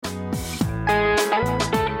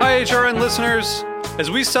HRN listeners.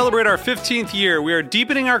 As we celebrate our 15th year, we are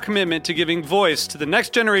deepening our commitment to giving voice to the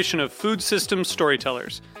next generation of food systems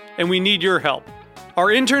storytellers, and we need your help. Our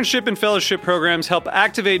internship and fellowship programs help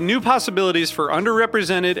activate new possibilities for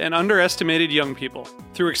underrepresented and underestimated young people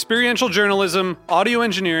through experiential journalism, audio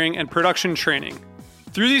engineering, and production training.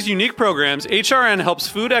 Through these unique programs, HRN helps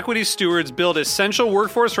food equity stewards build essential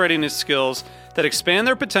workforce readiness skills that expand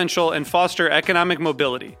their potential and foster economic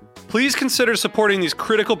mobility. Please consider supporting these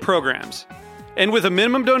critical programs. And with a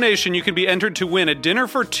minimum donation, you can be entered to win a dinner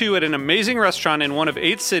for two at an amazing restaurant in one of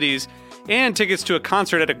 8 cities and tickets to a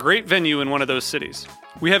concert at a great venue in one of those cities.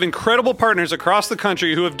 We have incredible partners across the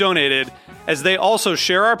country who have donated, as they also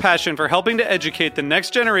share our passion for helping to educate the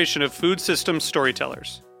next generation of food systems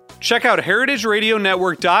storytellers. Check out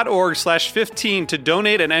heritageradionetwork.org/15 to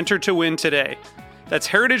donate and enter to win today. That's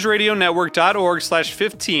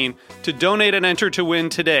heritageradionetwork.org/15 to donate and enter to win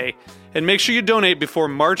today. And make sure you donate before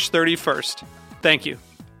March 31st. Thank you.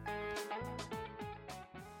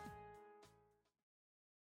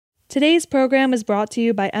 Today's program is brought to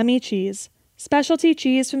you by Emmy Cheese, specialty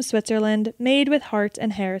cheese from Switzerland made with heart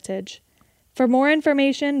and heritage. For more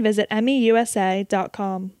information, visit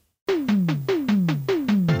emmyusa.com.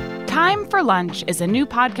 Time for Lunch is a new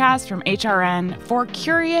podcast from HRN for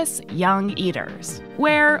curious young eaters,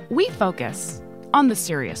 where we focus on the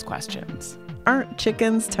serious questions. Aren't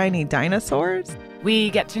chickens tiny dinosaurs? We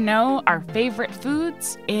get to know our favorite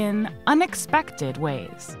foods in unexpected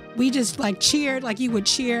ways. We just cheered like you would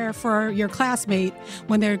cheer for your classmate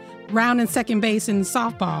when they're rounding second base in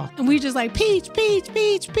softball. And we just peach, peach,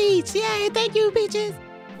 peach, peach. Yay, thank you, peaches.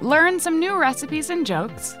 Learn some new recipes and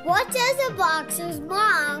jokes. What does a boxer's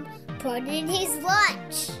mom put in his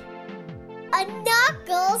lunch? A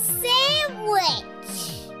knuckle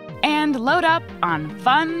sandwich. And load up on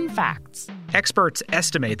fun facts. Experts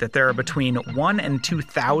estimate that there are between 1,000 and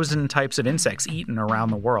 2,000 types of insects eaten around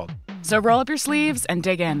the world. So roll up your sleeves and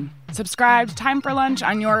dig in. Subscribe to Time for Lunch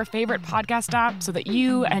on your favorite podcast app so that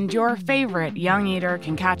you and your favorite young eater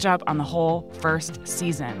can catch up on the whole first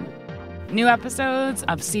season. New episodes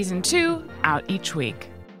of Season 2 out each week.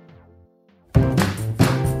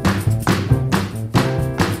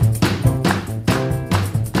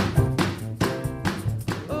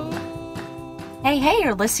 Hey,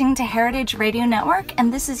 you're listening to Heritage Radio Network,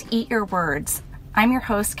 and this is Eat Your Words. I'm your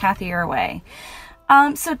host, Kathy Irway.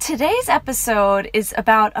 So today's episode is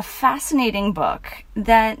about a fascinating book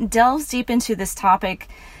that delves deep into this topic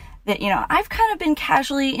that, I've kind of been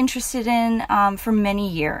casually interested in for many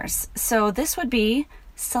years. So this would be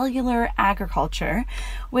cellular agriculture,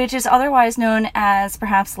 which is otherwise known as,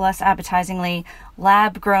 perhaps less appetizingly,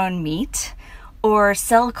 lab-grown meat or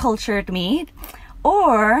cell-cultured meat,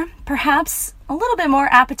 or perhaps a little bit more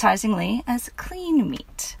appetizingly as clean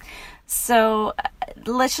meat. So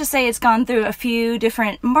let's just say it's gone through a few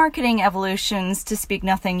different marketing evolutions, to speak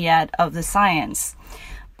nothing yet of the science.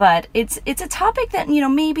 But it's a topic that,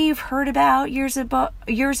 maybe you've heard about years ago,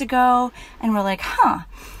 and we're like, huh.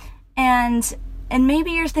 And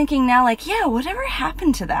maybe you're thinking now, yeah, whatever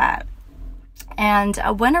happened to that? And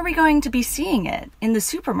when are we going to be seeing it in the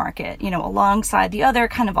supermarket, alongside the other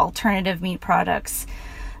kind of alternative meat products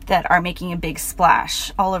that are making a big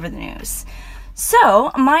splash all over the news?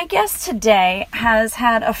 So my guest today has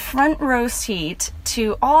had a front row seat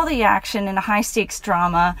to all the action and high stakes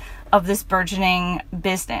drama of this burgeoning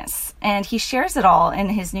business. And he shares it all in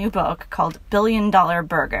his new book called $1 Billion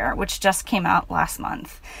Burger, which just came out last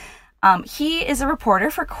month. He is a reporter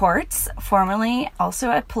for Quartz, formerly also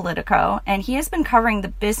at Politico, and he has been covering the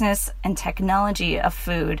business and technology of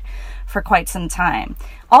food for quite some time.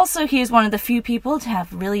 Also, he is one of the few people to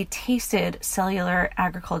have really tasted cellular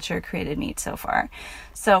agriculture created meat so far.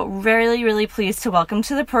 So really, really pleased to welcome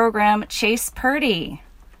to the program Chase Purdy.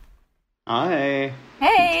 Hi.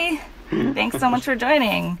 Hey. Thanks so much for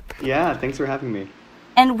joining. Yeah, thanks for having me.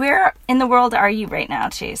 And where in the world are you right now,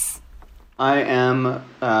 Chase? I am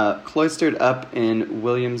cloistered up in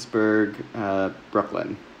Williamsburg,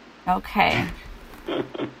 Brooklyn. Okay.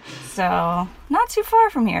 So, not too far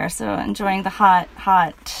from here. So, enjoying the hot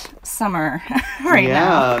summer right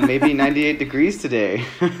now. Yeah, maybe 98 degrees today.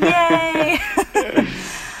 Yay!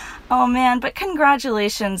 Oh man, but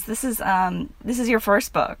congratulations. This is your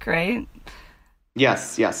first book, right?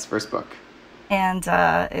 Yes, first book. And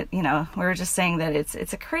we were just saying that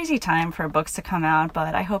it's a crazy time for books to come out,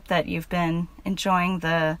 but I hope that you've been enjoying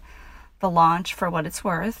the launch for what it's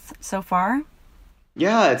worth so far.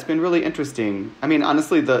 Yeah, it's been really interesting. I mean,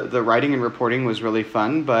 honestly, the writing and reporting was really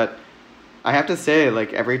fun, but I have to say,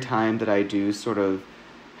 every time that I do sort of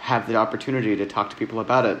have the opportunity to talk to people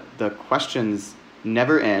about it, the questions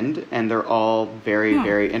never end, and they're all very,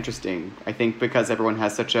 very interesting. I think because everyone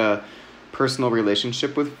has such a personal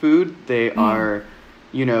relationship with food, they are,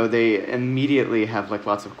 they immediately have like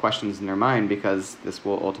lots of questions in their mind, because this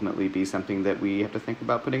will ultimately be something that we have to think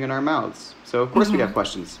about putting in our mouths. So of course we have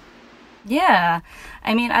questions. Yeah.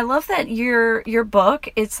 I mean, I love that your book,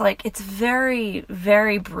 it's very,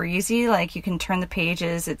 very breezy. Like you can turn the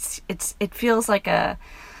pages. It feels like an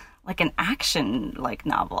action like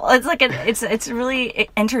novel. It's like it's really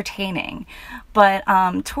entertaining. But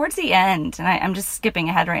towards the end, and I'm just skipping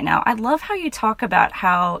ahead right now, I love how you talk about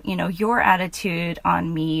how, your attitude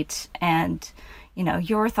on meat and,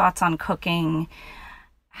 your thoughts on cooking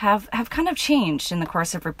have kind of changed in the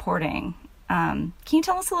course of reporting. Can you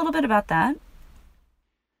tell us a little bit about that?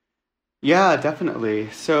 Yeah, definitely.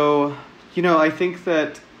 So, I think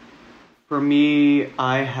that for me,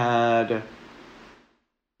 I had,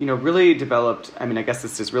 really developed, I mean, I guess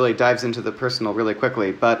this just really dives into the personal really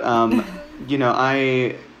quickly, but,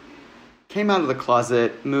 I came out of the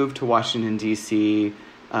closet, moved to Washington, D.C.,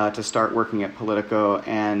 to start working at Politico,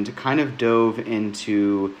 and kind of dove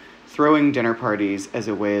into throwing dinner parties as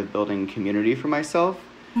a way of building community for myself.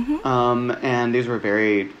 And these were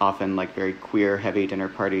very often like very queer heavy dinner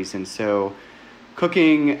parties. And so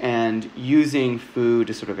cooking and using food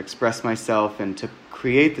to sort of express myself and to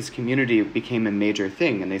create this community became a major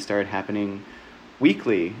thing. And they started happening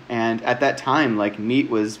weekly. And at that time, like meat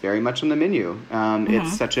was very much on the menu.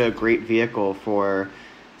 It's such a great vehicle for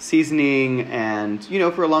seasoning and,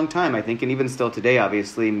 for a long time, I think, and even still today,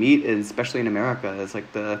 obviously, meat, especially in America, is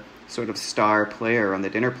like the sort of star player on the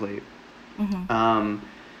dinner plate.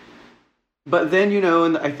 But then,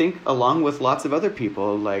 and I think along with lots of other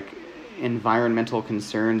people, like environmental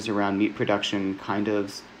concerns around meat production kind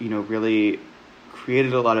of, really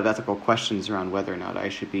created a lot of ethical questions around whether or not I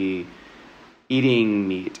should be eating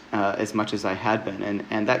meat as much as I had been.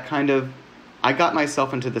 And that kind of, I got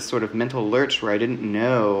myself into this sort of mental lurch where I didn't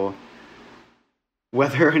know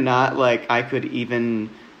whether or not, like, I could even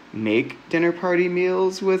make dinner party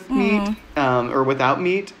meals with meat or without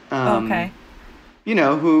meat. Okay.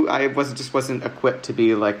 Who I wasn't equipped to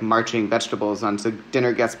be like marching vegetables onto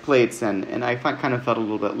dinner guest plates, and I kind of felt a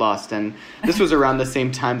little bit lost. And this was around the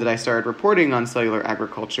same time that I started reporting on cellular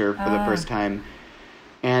agriculture for the first time,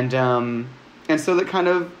 and so that kind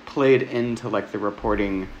of played into like the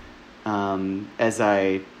reporting as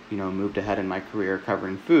I moved ahead in my career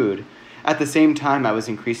covering food. At the same time, I was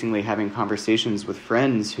increasingly having conversations with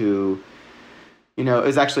friends who. It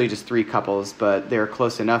was actually just 3 couples, but they were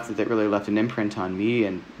close enough that it really left an imprint on me,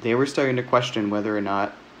 and they were starting to question whether or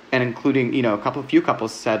not, and including, a few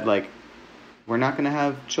couples said, like, we're not going to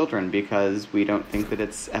have children because we don't think that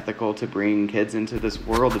it's ethical to bring kids into this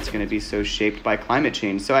world that's going to be so shaped by climate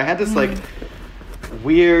change. So I had this, like,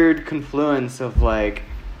 weird confluence of, like,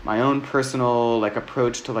 my own personal, like,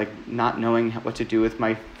 approach to, like, not knowing what to do with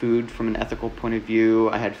my food from an ethical point of view.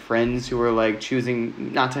 I had friends who were, like,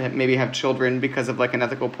 choosing not to maybe have children because of, like, an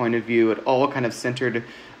ethical point of view. It all kind of centered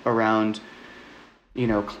around,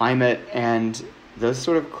 climate, and those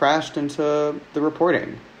sort of crashed into the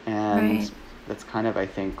reporting. And that's kind of, I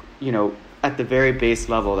think, at the very base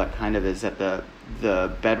level, that kind of is at the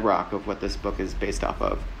bedrock of what this book is based off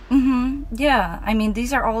of. Yeah, I mean,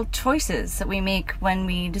 these are all choices that we make when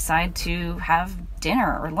we decide to have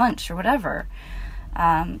dinner or lunch or whatever.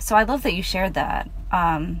 So I love that you shared that.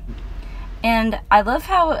 And I love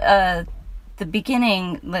how the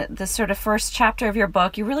beginning, the sort of first chapter of your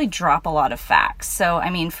book, you really drop a lot of facts. So, I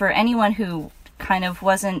mean, for anyone who kind of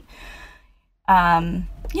wasn't,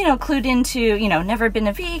 clued into, never been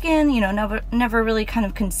a vegan, never really kind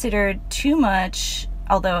of considered too much,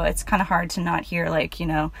 although it's kind of hard to not hear, like,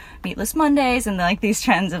 Meatless Mondays and, like, these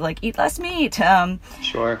trends of, like, eat less meat.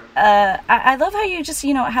 Sure. I love how you just,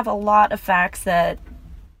 have a lot of facts that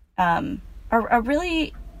are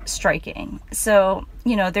really striking. So,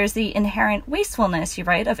 there's the inherent wastefulness, you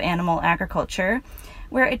write, of animal agriculture,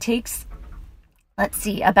 where it takes,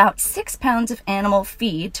 about 6 pounds of animal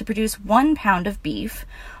feed to produce 1 pound of beef,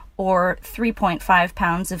 or 3.5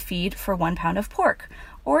 pounds of feed for 1 pound of pork,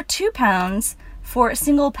 or 2 pounds for a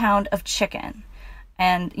single pound of chicken.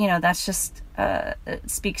 And, that's just, it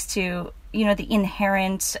speaks to, the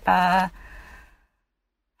inherent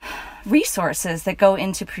resources that go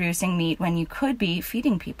into producing meat when you could be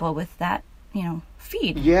feeding people with that,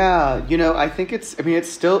 feed. Yeah, I think it's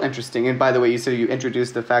still interesting. And by the way, you said you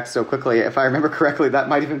introduced the facts so quickly. If I remember correctly, that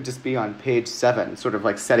might even just be on page 7, sort of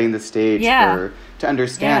like setting the stage to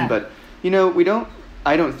understand. Yeah. But,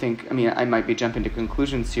 I don't think, I might be jumping to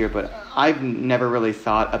conclusions here, but I've never really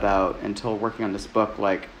thought about, until working on this book,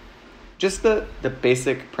 like, just the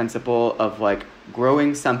basic principle of like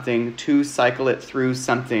growing something to cycle it through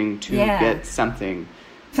something to get something.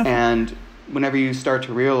 And whenever you start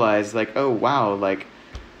to realize like, oh, wow, like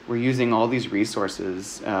we're using all these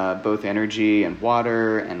resources, both energy and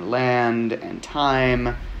water and land and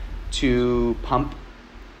time, to pump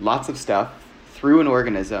lots of stuff through an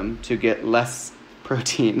organism to get less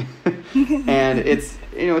protein. And it's,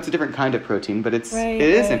 you know, it's a different kind of protein, but it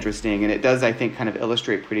is interesting. And it does, I think, kind of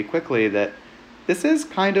illustrate pretty quickly that this is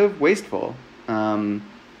kind of wasteful. You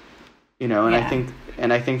know, and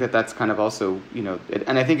I think that that's kind of also, you know,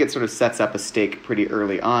 and I think it sort of sets up a stake pretty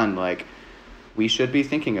early on, like, we should be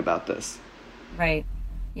thinking about this. Right.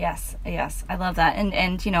 Yes. I love that.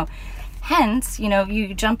 And you know, hence, you know,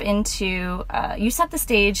 you jump into, you set the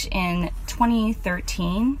stage in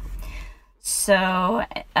 2013. So,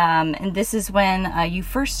 and this is when you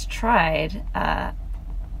first tried,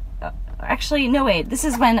 actually, no, wait, this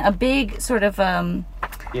is when a big sort of, a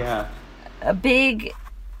big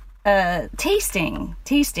tasting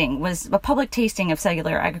was a public tasting of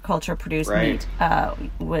cellular agriculture produced meat,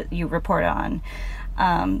 what you report on,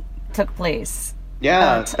 took place.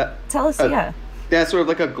 Yeah. Tell us, Yeah, sort of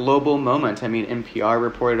like a global moment. I mean, NPR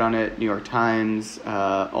reported on it, New York Times,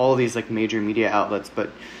 all of these like major media outlets. But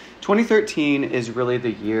 2013 is really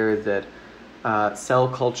the year that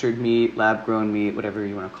cell-cultured meat, lab-grown meat, whatever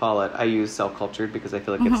you want to call it. I use cell-cultured because I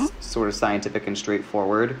feel like it's sort of scientific and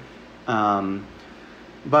straightforward.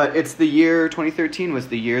 But it's the year, 2013 was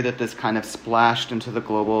the year that this kind of splashed into the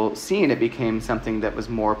global scene. It became something that was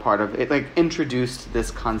more part of, it like introduced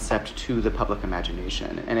this concept to the public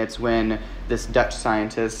imagination. And it's when this Dutch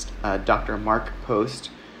scientist, Dr. Mark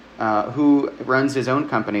Post, who runs his own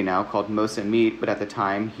company now called Mosa Meat, but at the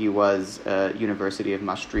time he was a University of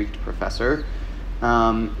Maastricht professor.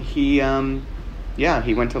 He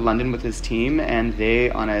went to London with his team, and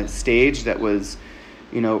they, on a stage that was,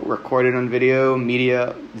 you know, recorded on video,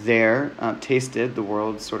 media there, tasted the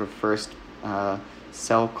world's sort of first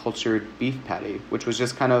cell-cultured beef patty, which was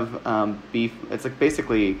just kind of beef. It's like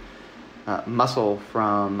basically muscle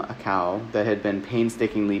from a cow that had been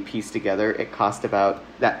painstakingly pieced together. It cost about,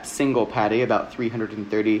 that single patty, about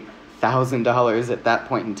 $330,000 at that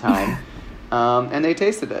point in time. And they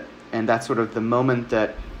tasted it. And that's sort of the moment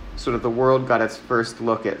that sort of the world got its first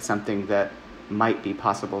look at something that might be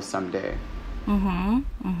possible someday.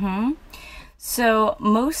 So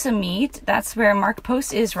Mosa Meat, that's where Mark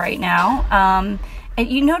Post is right now. And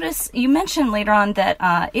you mentioned later on that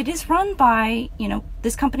it is run by, you know,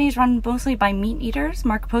 this company is run mostly by meat eaters.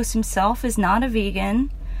 Mark Post himself is not a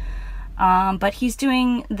vegan, but he's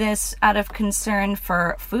doing this out of concern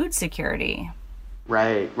for food security.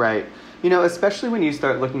 Right. You know, especially when you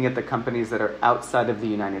start looking at the companies that are outside of the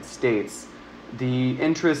United States, the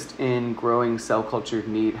interest in growing cell-cultured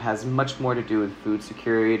meat has much more to do with food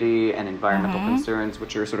security and environmental concerns,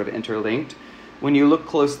 which are sort of interlinked. When you look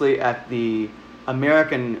closely at the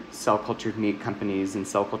American cell-cultured meat companies and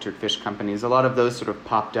cell-cultured fish companies, a lot of those sort of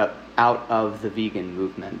popped up out of the vegan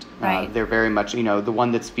movement. Right. They're very much, you know, the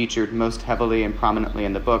one that's featured most heavily and prominently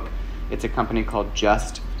in the book, it's a company called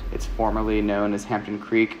Just. It's formerly known as Hampton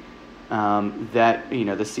Creek. That, you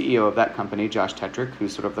know, the CEO of that company, Josh Tetrick,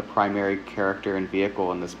 who's sort of the primary character and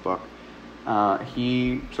vehicle in this book,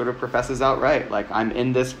 he sort of professes outright, like, I'm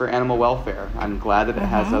in this for animal welfare. I'm glad that it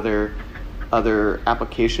has other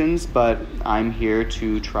applications, but I'm here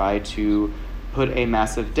to try to put a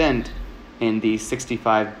massive dent in the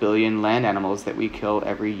 65 billion land animals that we kill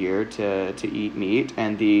every year to eat meat,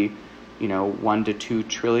 and the, you know, 1 to 2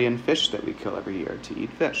 trillion fish that we kill every year to eat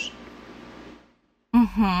fish.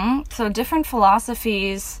 So different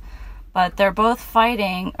philosophies, but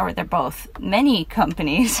many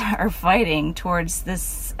companies are fighting towards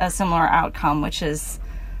this a similar outcome, which is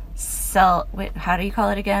how do you call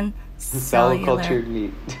it again? Cell-cultured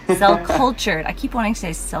meat. Cell-cultured. I keep wanting to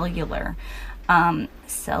say cellular.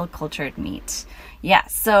 Cell-cultured meat. Yeah,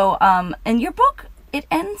 so in your book, it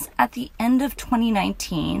ends at the end of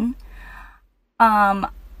 2019.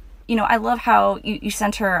 You know, I love how you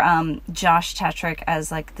center Josh Tetrick as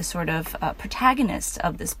like the sort of protagonist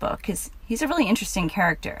of this book, because he's a really interesting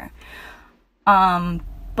character.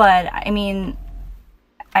 But I mean,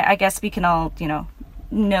 I guess we can all, you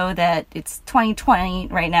know that it's 2020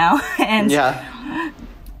 right now, and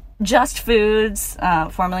Just Foods,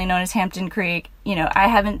 formerly known as Hampton Creek, you know, I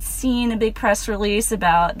haven't seen a big press release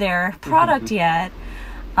about their product yet,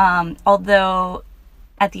 although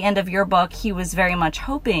at the end of your book, he was very much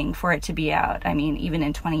hoping for it to be out. I mean, even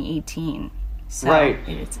in 2018. So right.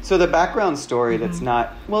 So the background story that's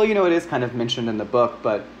not, well, you know, it is kind of mentioned in the book,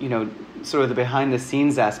 but, you know, sort of the behind the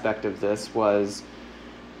scenes aspect of this was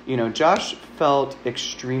Josh felt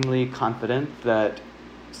extremely confident that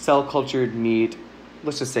cell-cultured meat,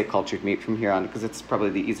 let's just say cultured meat from here on because it's probably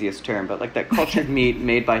the easiest term, but like that cultured meat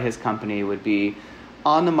made by his company would be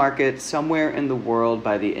on the market somewhere in the world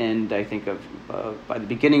by the end, I think, by the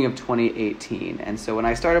beginning of 2018. And so when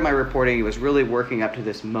I started my reporting, it was really working up to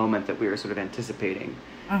this moment that we were sort of anticipating.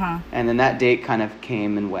 And then that date kind of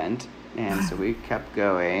came and went. And so we kept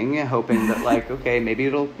going, hoping that okay, maybe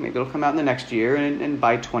it'll come out in the next year. And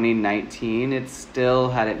by 2019, it still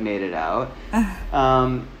hadn't made it out.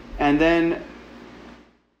 And then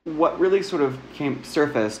what really sort of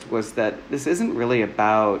surfaced was that this isn't really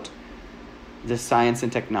about the science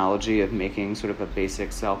and technology of making sort of a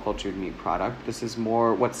basic cell-cultured meat product. This is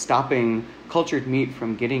more what's stopping cultured meat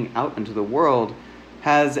from getting out into the world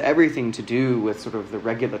has everything to do with sort of the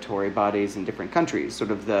regulatory bodies in different countries,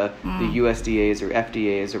 sort of the USDAs or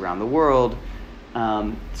FDAs around the world,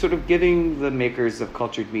 sort of giving the makers of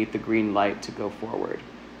cultured meat the green light to go forward.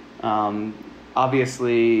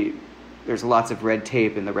 Obviously, there's lots of red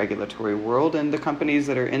tape in the regulatory world, and the companies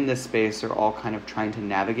that are in this space are all kind of trying to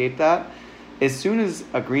navigate that. As soon as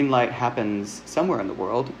a green light happens somewhere in the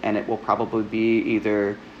world, and it will probably be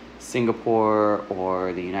either Singapore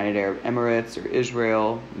or the United Arab Emirates or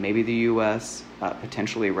Israel, maybe the US,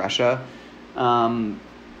 potentially Russia,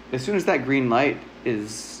 as soon as that green light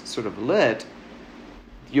is sort of lit,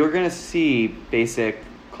 you're going to see basic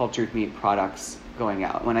cultured meat products going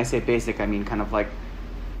out. When I say basic, I mean kind of like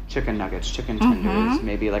chicken nuggets, chicken tenders,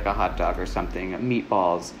 maybe like a hot dog or something,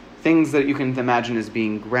 meatballs, things that you can imagine as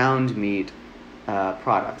being ground meat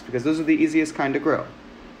products, because those are the easiest kind to grow.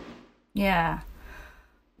 Yeah.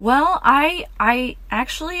 Well, I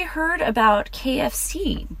actually heard about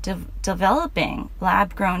KFC developing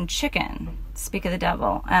lab-grown chicken. Speak of the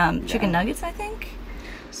devil. Chicken nuggets, I think?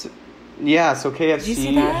 So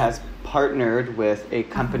KFC has partnered with a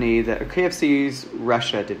company that KFC's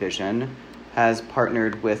Russia division has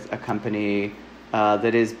partnered with a company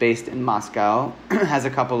that is based in Moscow, has a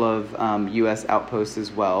couple of U.S. outposts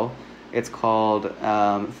as well. It's called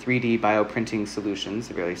 3D Bioprinting Solutions,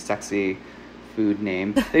 a really sexy food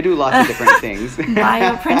name. They do lots of different things.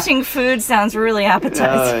 Bioprinting food sounds really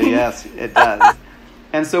appetizing. Yes, it does.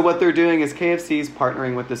 And so what they're doing is KFC's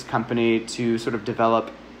partnering with this company to sort of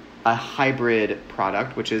develop a hybrid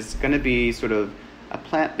product, which is going to be sort of a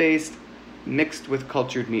plant-based mixed with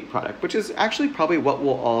cultured meat product, which is actually probably what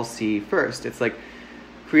we'll all see first. It's like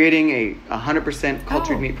creating a 100%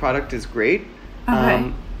 cultured meat product is great.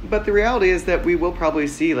 Okay. But the reality is that we will probably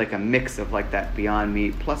see like a mix of like that Beyond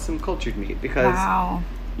Meat plus some cultured meat because,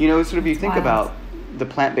 sort of you think about the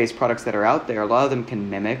plant-based products that are out there, a lot of them can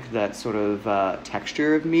mimic that sort of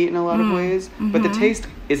texture of meat in a lot of ways, but the taste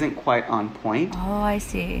isn't quite on point. Oh, I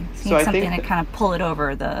see. So I something think to kind of pull it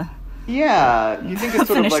over the you think it's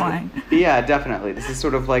sort of like line. Yeah, definitely. This is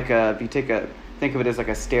sort of like if you think of it as like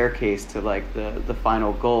a staircase to like the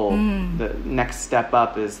final goal. The next step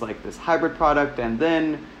up is like this hybrid product, and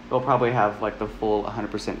then they'll probably have like the full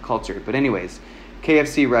 100% cultured. But anyways,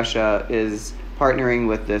 KFC Russia is partnering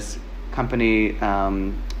with this company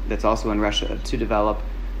that's also in Russia to develop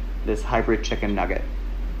this hybrid chicken nugget.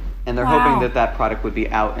 And they're hoping that product would be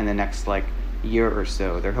out in the next like year or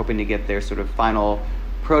so. They're hoping to get their sort of final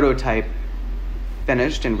prototype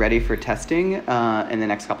finished and ready for testing in the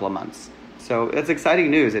next couple of months. So it's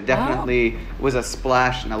exciting news. It definitely was a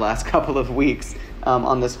splash in the last couple of weeks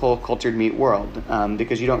on this whole cultured meat world,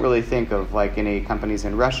 because you don't really think of like any companies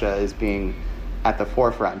in Russia as being at the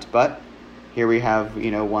forefront. But here we have,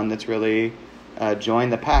 one that's really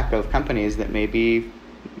joined the pack of companies that may be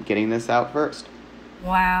getting this out first.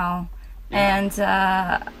 Wow. And,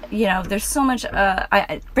 there's so much,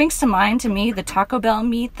 it brings to mind to me the Taco Bell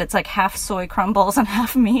meat that's like half soy crumbles and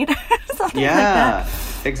half meat. Something like that.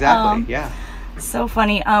 Exactly. So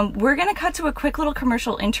funny. We're going to cut to a quick little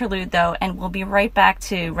commercial interlude, though, and we'll be right back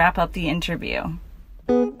to wrap up the interview.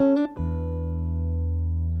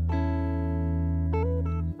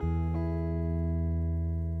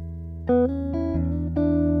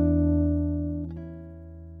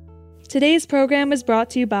 Today's program is brought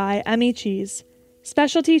to you by Emmy Cheese,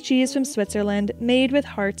 specialty cheese from Switzerland made with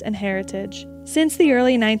heart and heritage. Since the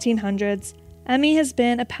early 1900s, Emmy has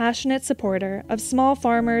been a passionate supporter of small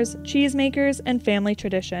farmers, cheesemakers, and family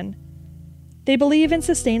tradition. They believe in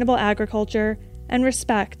sustainable agriculture and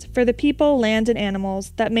respect for the people, land, and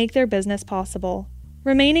animals that make their business possible.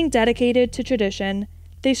 Remaining dedicated to tradition,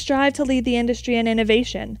 they strive to lead the industry in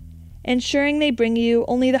innovation, ensuring they bring you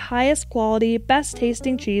only the highest quality, best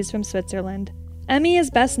tasting cheese from Switzerland. Emmy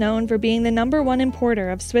is best known for being the #1 importer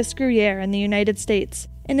of Swiss Gruyere in the United States,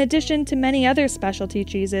 in addition to many other specialty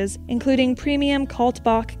cheeses, including premium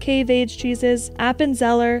Kaltbach cave-aged cheeses,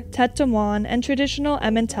 Appenzeller, Tête de Moine, and traditional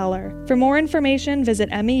Emmentaler. For more information, visit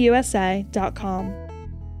emmyusa.com.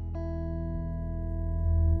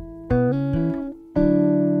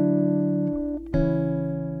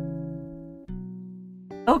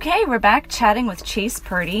 Okay, we're back chatting with Chase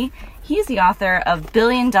Purdy. He's the author of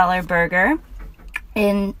Billion Dollar Burger,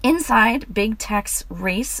 Inside Big Tech's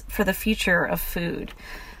Race for the Future of Food.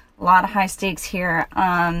 A lot of high stakes here.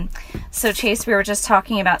 So Chase, we were just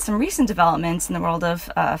talking about some recent developments in the world of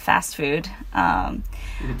fast food.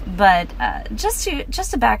 But just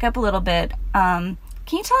to back up a little bit, can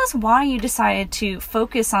you tell us why you decided to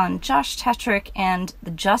focus on Josh Tetrick and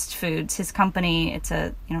the Just Foods, his company? It's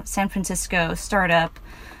a San Francisco startup,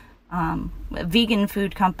 a vegan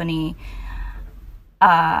food company.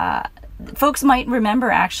 Folks might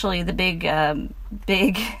remember actually the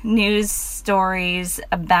big news stories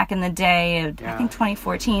back in the day, I think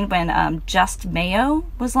 2014, when Just Mayo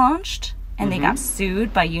was launched and they got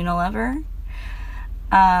sued by Unilever.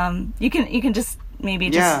 You can just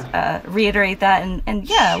maybe reiterate that and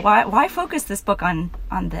why focus this book on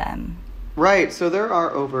them? Right, so there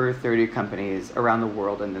are over 30 companies around the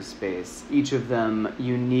world in this space, each of them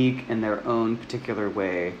unique in their own particular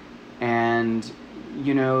way. And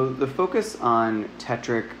the focus on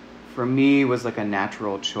Tetrick for me was like a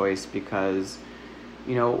natural choice because,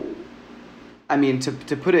 to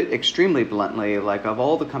put it extremely bluntly, like of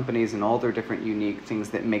all the companies and all their different unique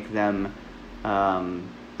things that make them,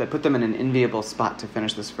 that put them in an enviable spot to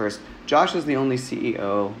finish this first, Josh is the only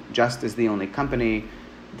CEO, Just is the only company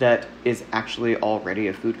that is actually already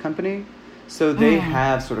a food company. So they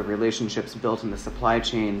have sort of relationships built in the supply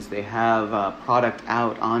chains. They have product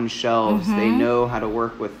out on shelves. They know how to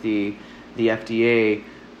work with the FDA.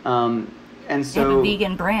 And so they have a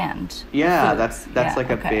vegan brand. Yeah, that's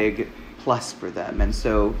a big plus for them. And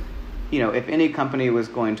so, if any company was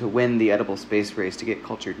going to win the edible space race to get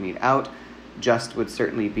cultured meat out, Just would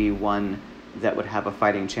certainly be one that would have a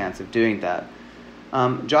fighting chance of doing that.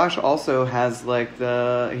 Josh also has if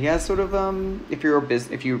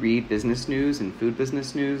you read business news and food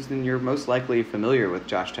business news, then you're most likely familiar with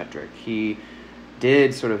Josh Tetrick. He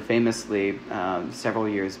did sort of famously several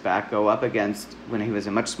years back go up against, when he was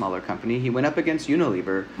a much smaller company, he went up against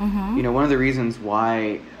Unilever. One of the reasons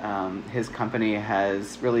why his company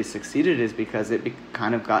has really succeeded is because it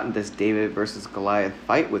kind of got in this David versus Goliath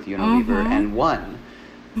fight with Unilever and won.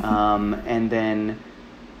 And then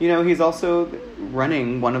he's also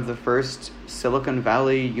running one of the first Silicon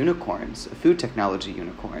Valley unicorns, food technology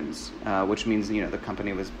unicorns, which means, the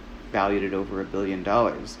company was valued at over $1 billion.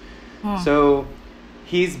 So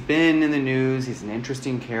he's been in the news. He's an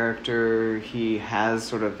interesting character. He has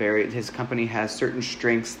his company has certain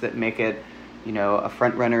strengths that make it, a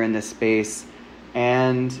front runner in this space.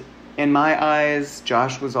 And in my eyes,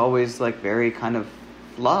 Josh was always very kind of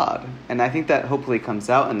flawed. And I think that hopefully comes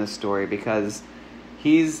out in the story because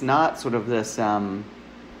he's not sort of this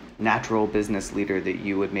natural business leader that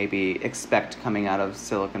you would maybe expect coming out of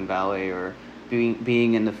Silicon Valley or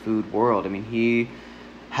being in the food world. I mean, he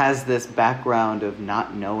has this background of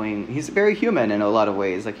not knowing. He's very human in a lot of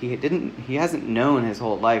ways. Like he hasn't known his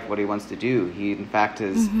whole life what he wants to do. He, in fact,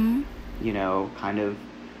 is, kind of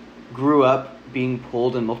grew up being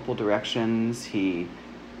pulled in multiple directions. He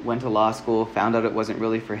went to law school, found out it wasn't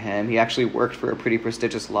really for him. He actually worked for a pretty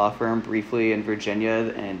prestigious law firm briefly in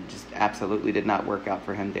Virginia and just absolutely did not work out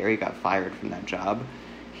for him there. He got fired from that job.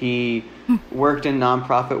 He worked in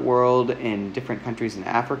nonprofit world in different countries in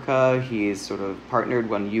Africa. He's sort of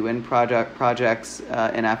partnered on UN projects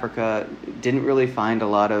in Africa. Didn't really find a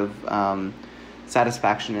lot of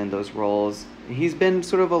satisfaction in those roles. He's been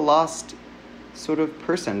sort of a lost sort of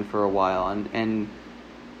person for a while, and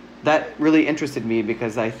that really interested me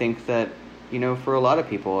because I think that, for a lot of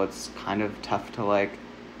people, it's kind of tough to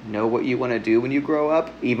know what you want to do when you grow up,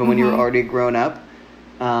 even when you're already grown up.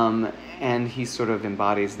 And he sort of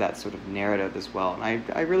embodies that sort of narrative as well. And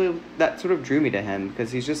I really, that sort of drew me to him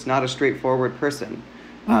because he's just not a straightforward person.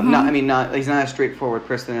 He's not a straightforward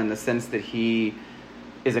person in the sense that he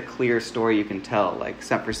is a clear story you can tell.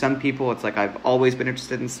 For some people, it's I've always been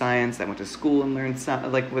interested in science. I went to school and learned,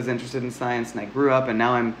 was interested in science, and I grew up, and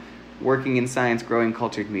now I'm working in science, growing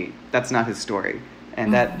cultured meat. That's not his story.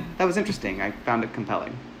 And that was interesting. I found it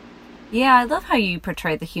compelling. Yeah, I love how you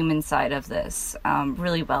portray the human side of this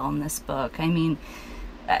really well in this book. I mean,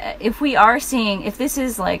 if this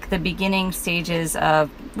is the beginning stages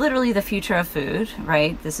of literally the future of food,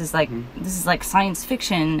 right? This is like science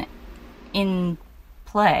fiction in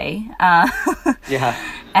play Yeah.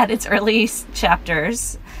 at its early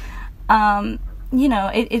chapters.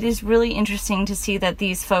 It is really interesting to see that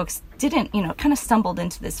these folks didn't, kind of stumbled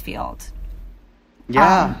into this field.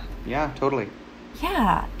 Yeah, totally.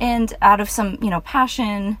 Yeah, and out of some,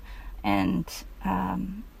 passion and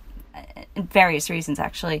various reasons,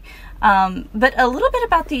 actually. But a little bit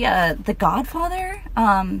about the godfather,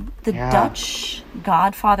 Dutch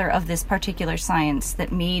godfather of this particular science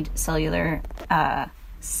that made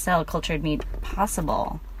cell-cultured meat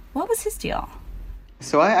possible. What was his deal?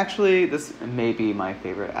 So this may be my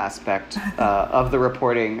favorite aspect of the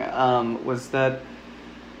reporting, was that,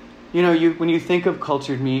 when you think of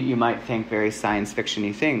cultured meat, you might think very science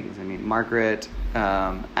fiction-y things. I mean, Margaret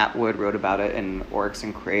Atwood wrote about it in Oryx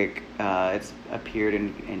and Crake. It's appeared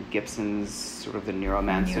in Gibson's sort of The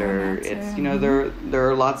Neuromancer. It's, there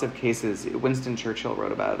are lots of cases. Winston Churchill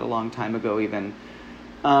wrote about it a long time ago even.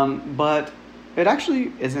 But it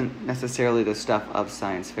actually isn't necessarily the stuff of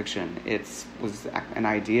science fiction. It was an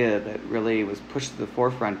idea that really was pushed to the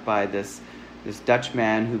forefront by this Dutch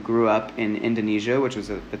man who grew up in Indonesia, which was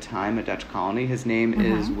at the time a Dutch colony. His name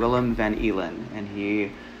is Willem van Eelen, and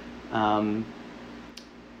he,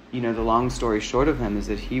 the long story short of him is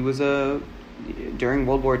that he was during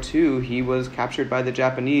World War II, he was captured by the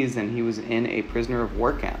Japanese, and he was in a prisoner of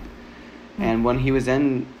war camp. And when he was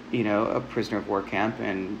in, a prisoner of war camp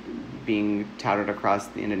and being touted across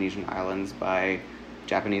the Indonesian islands by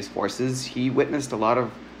Japanese forces, he witnessed a lot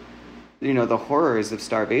of, the horrors of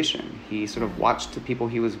starvation. He sort of watched the people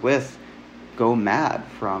he was with go mad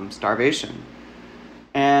from starvation.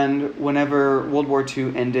 And whenever World War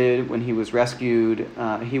II ended, when he was rescued,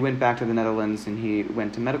 he went back to the Netherlands and he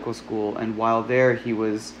went to medical school. And while there, he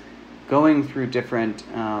was going through different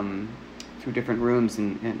rooms,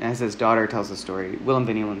 and as his daughter tells the story, Willem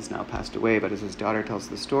van Eelen's now passed away, but as his daughter tells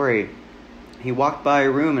the story, he walked by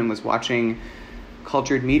a room and was watching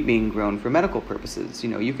cultured meat being grown for medical purposes.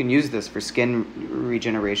 You can use this for skin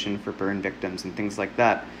regeneration for burn victims and things like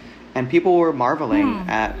that. And people were marveling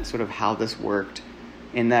at sort of how this worked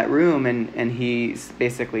in that room, and he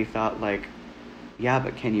basically thought like, yeah,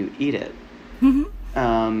 but can you eat it?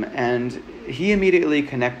 And he immediately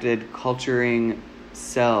connected culturing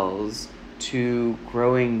cells to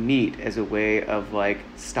growing meat as a way of like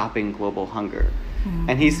stopping global hunger.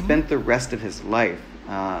 And he spent the rest of his life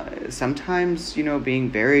sometimes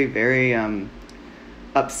being very, very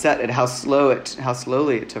upset at how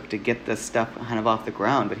slowly it took to get this stuff kind of off the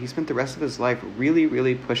ground. But he spent the rest of his life really,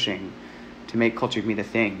 really pushing to make cultured meat a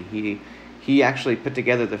thing. He actually put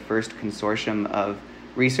together the first consortium of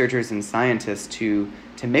researchers and scientists to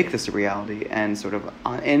make this a reality. And sort of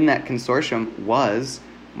in that consortium was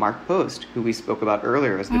Mark Post, who we spoke about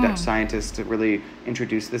earlier as the Dutch scientist to really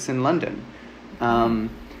introduce this in London. So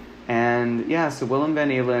Willem van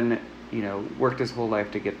Eelen, worked his whole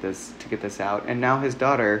life to get this out, and now his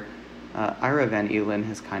daughter, Ira van Eelen,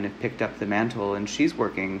 has kind of picked up the mantle, and she's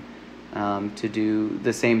working to do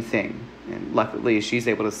the same thing. And luckily, she's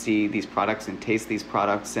able to see these products and taste these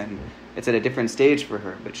products, and it's at a different stage for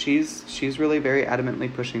her. But she's really very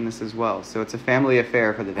adamantly pushing this as well. So it's a family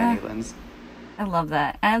affair for the Van Eelens. I love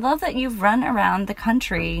that. And I love that you've run around the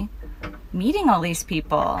country meeting all these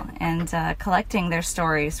people and collecting their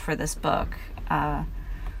stories for this book. I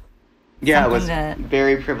was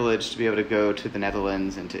very privileged to be able to go to the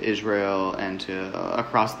Netherlands and to Israel and to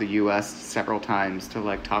across the U.S. several times to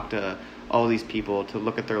like talk to all these people, to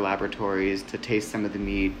look at their laboratories, to taste some of the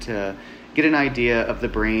meat, to get an idea of the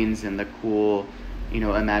brains and the cool,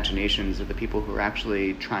 imaginations of the people who are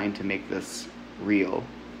actually trying to make this real.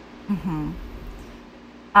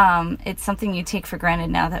 It's something you take for granted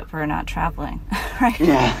now that we're not traveling, right?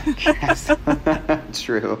 Yeah, yes.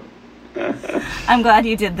 True. I'm glad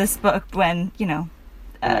you did this book when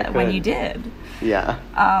you did. Yeah.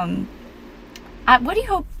 What do you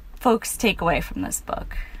hope folks take away from this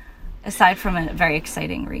book, aside from a very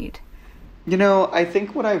exciting read? I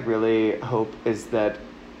think what I really hope is that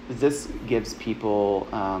this gives people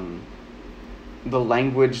the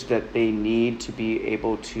language that they need to be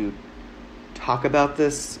able to talk about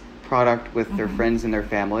this product with their friends and their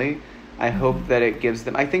family. I hope that it gives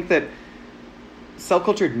them... I think that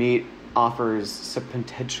cell-cultured meat offers some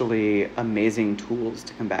potentially amazing tools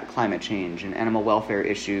to combat climate change and animal welfare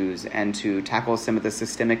issues and to tackle some of the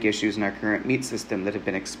systemic issues in our current meat system that have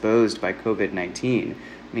been exposed by COVID-19. I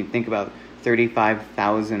mean, think about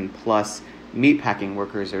 35,000 plus meatpacking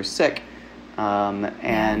workers are sick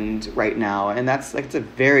and right now, and it's a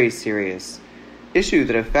very serious issue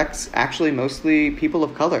that affects actually mostly people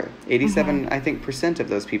of color. 87, I think, % of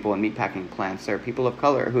those people in meatpacking plants are people of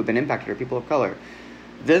color who have been impacted are people of color.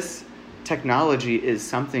 This technology is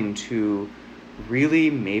something to really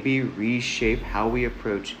maybe reshape how we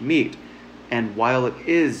approach meat. And while it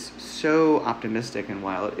is so optimistic and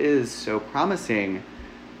while it is so promising,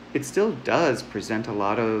 it still does present a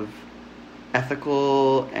lot of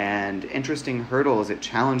ethical and interesting hurdles. It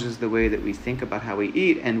challenges the way that we think about how we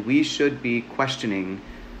eat, and we should be questioning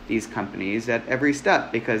these companies at every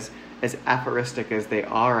step, because as aphoristic as they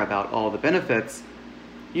are about all the benefits,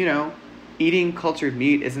 eating cultured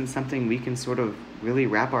meat isn't something we can sort of really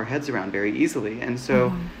wrap our heads around very easily. And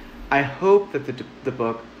so I hope that the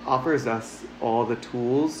book offers us all the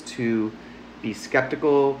tools to be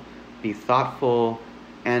skeptical, be thoughtful,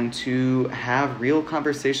 and to have real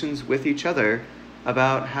conversations with each other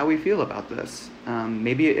about how we feel about this.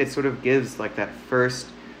 Maybe it sort of gives like that first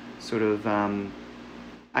sort of,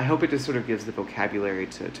 I hope it just sort of gives the vocabulary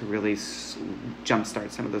to really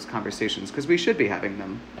jumpstart some of those conversations, because we should be having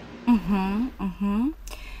them.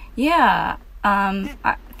 Yeah.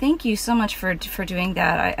 Thank you so much for doing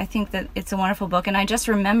that. I think that it's a wonderful book. And I just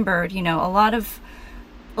remembered, a lot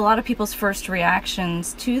of people's first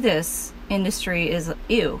reactions to this industry is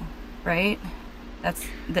ew, right? That's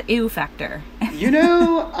the ew factor.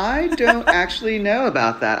 I don't actually know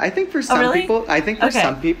about that. I think for some people,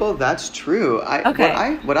 some people that's true.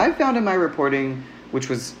 What I found in my reporting, which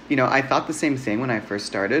was, I thought the same thing when I first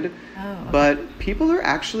started, but people are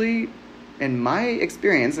actually, in my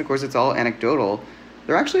experience, of course it's all anecdotal,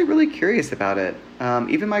 they're actually really curious about it.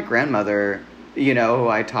 Even my grandmother, who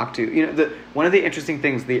I talked to, one of the interesting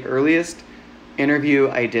things, the earliest interview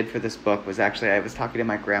I did for this book was actually, I was talking to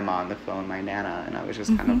my grandma on the phone, my Nana, and I was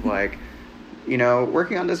just kind of like,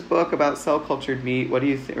 working on this book about cell cultured meat, what do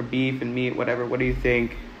you think, or beef and meat, whatever, what do you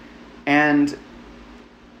think? And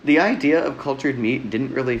the idea of cultured meat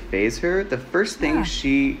didn't really faze her. The first thing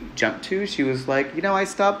she jumped to, she was like, I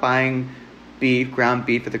stopped buying ground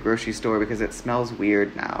beef at the grocery store because it smells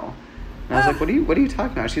weird now. And I was like, what are you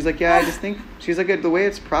talking about? She's like, I just think, she's like, the way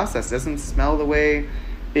it's processed doesn't smell the way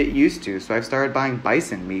it used to. So I've started buying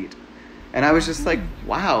bison meat. And I was just like,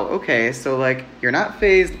 wow, okay. So like, you're not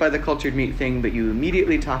fazed by the cultured meat thing, but you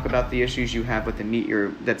immediately talk about the issues you have with the meat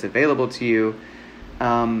that's available to you.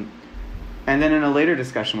 And then in a later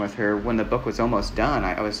discussion with her, when the book was almost done,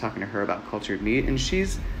 I was talking to her about cultured meat, and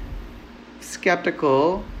she's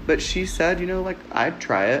skeptical, but she said, I'd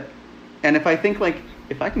try it. And if I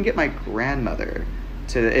can get my grandmother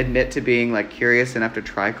to admit to being like curious enough to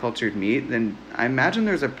try cultured meat, then I imagine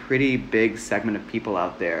there's a pretty big segment of people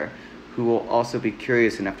out there who will also be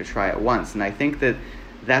curious enough to try it once. And I think that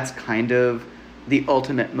that's kind of the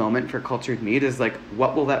ultimate moment for cultured meat, is like,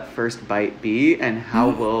 what will that first bite be, and how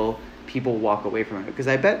will people walk away from it? Because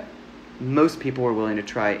I bet most people are willing to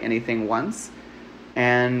try anything once,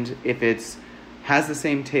 and if it has the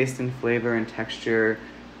same taste and flavor and texture,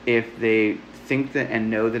 if they think that and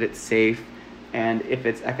know that it's safe, and if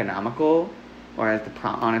it's economical, or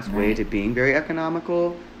on its way to being very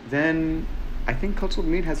economical, then I think cultured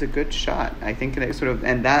meat has a good shot. I think that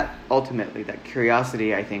and that ultimately, that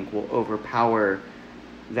curiosity, I think, will overpower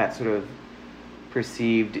that sort of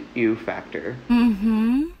perceived ew factor.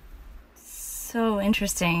 So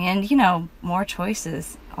interesting. And, more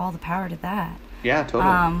choices, all the power to that. Yeah, totally.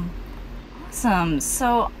 Awesome.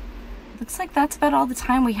 So looks like that's about all the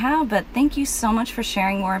time we have, but thank you so much for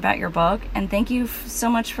sharing more about your book, and thank you so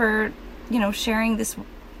much for, sharing this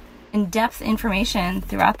in-depth information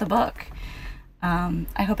throughout the book.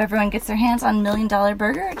 I hope everyone gets their hands on $1 Million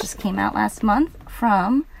Burger. It just came out last month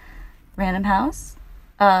from Random House.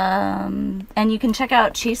 And you can check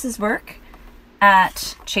out Chase's work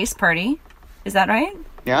at Chase Purdy. Is that right?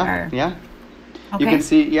 Yeah, yeah. Okay. You can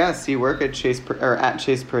see work at at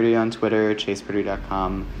Chase Purdy on Twitter,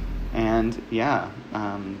 chasepurdy.com. And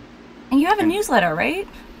and you have a newsletter, right?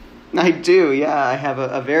 I do, yeah. I have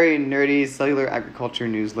a very nerdy cellular agriculture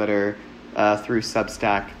newsletter through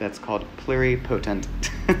Substack that's called Pluripotent.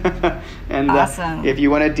 And awesome. If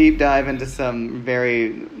you want to deep dive into some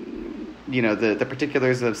very, the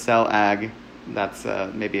particulars of cell ag, that's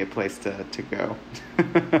maybe a place to go.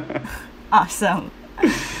 Awesome.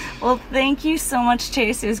 Well, thank you so much,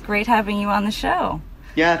 Chase. It was great having you on the show.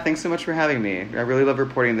 Yeah, thanks so much for having me. I really love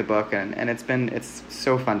reporting the book, and it's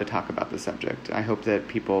so fun to talk about the subject. I hope that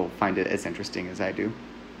people find it as interesting as I do.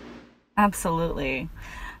 Absolutely.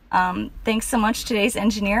 Thanks so much. Today's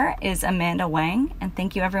engineer is Amanda Wang, and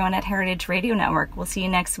thank you everyone at Heritage Radio Network. We'll see you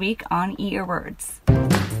next week on Eat Your Words.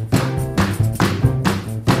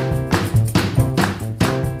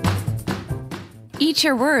 Eat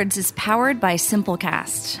Your Words is powered by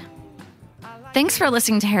Simplecast. Thanks for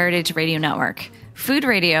listening to Heritage Radio Network, food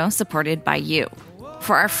radio supported by you.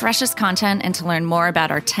 For our freshest content and to learn more about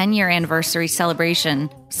our 10-year anniversary celebration,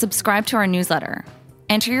 subscribe to our newsletter.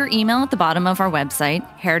 Enter your email at the bottom of our website,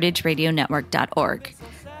 heritageradionetwork.org.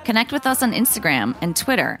 Connect with us on Instagram and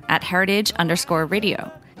Twitter at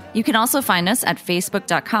heritage_radio. You can also find us at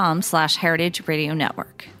facebook.com/Heritage Radio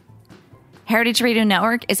Network. Heritage Radio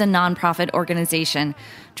Network is a nonprofit organization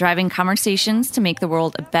driving conversations to make the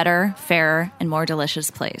world a better, fairer, and more delicious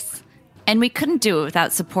place. And we couldn't do it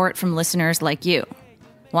without support from listeners like you.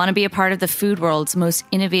 Want to be a part of the food world's most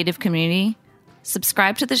innovative community?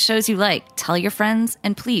 Subscribe to the shows you like, tell your friends,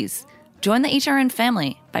 and please, join the HRN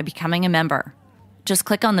family by becoming a member. Just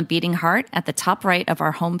click on the beating heart at the top right of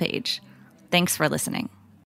our homepage. Thanks for listening.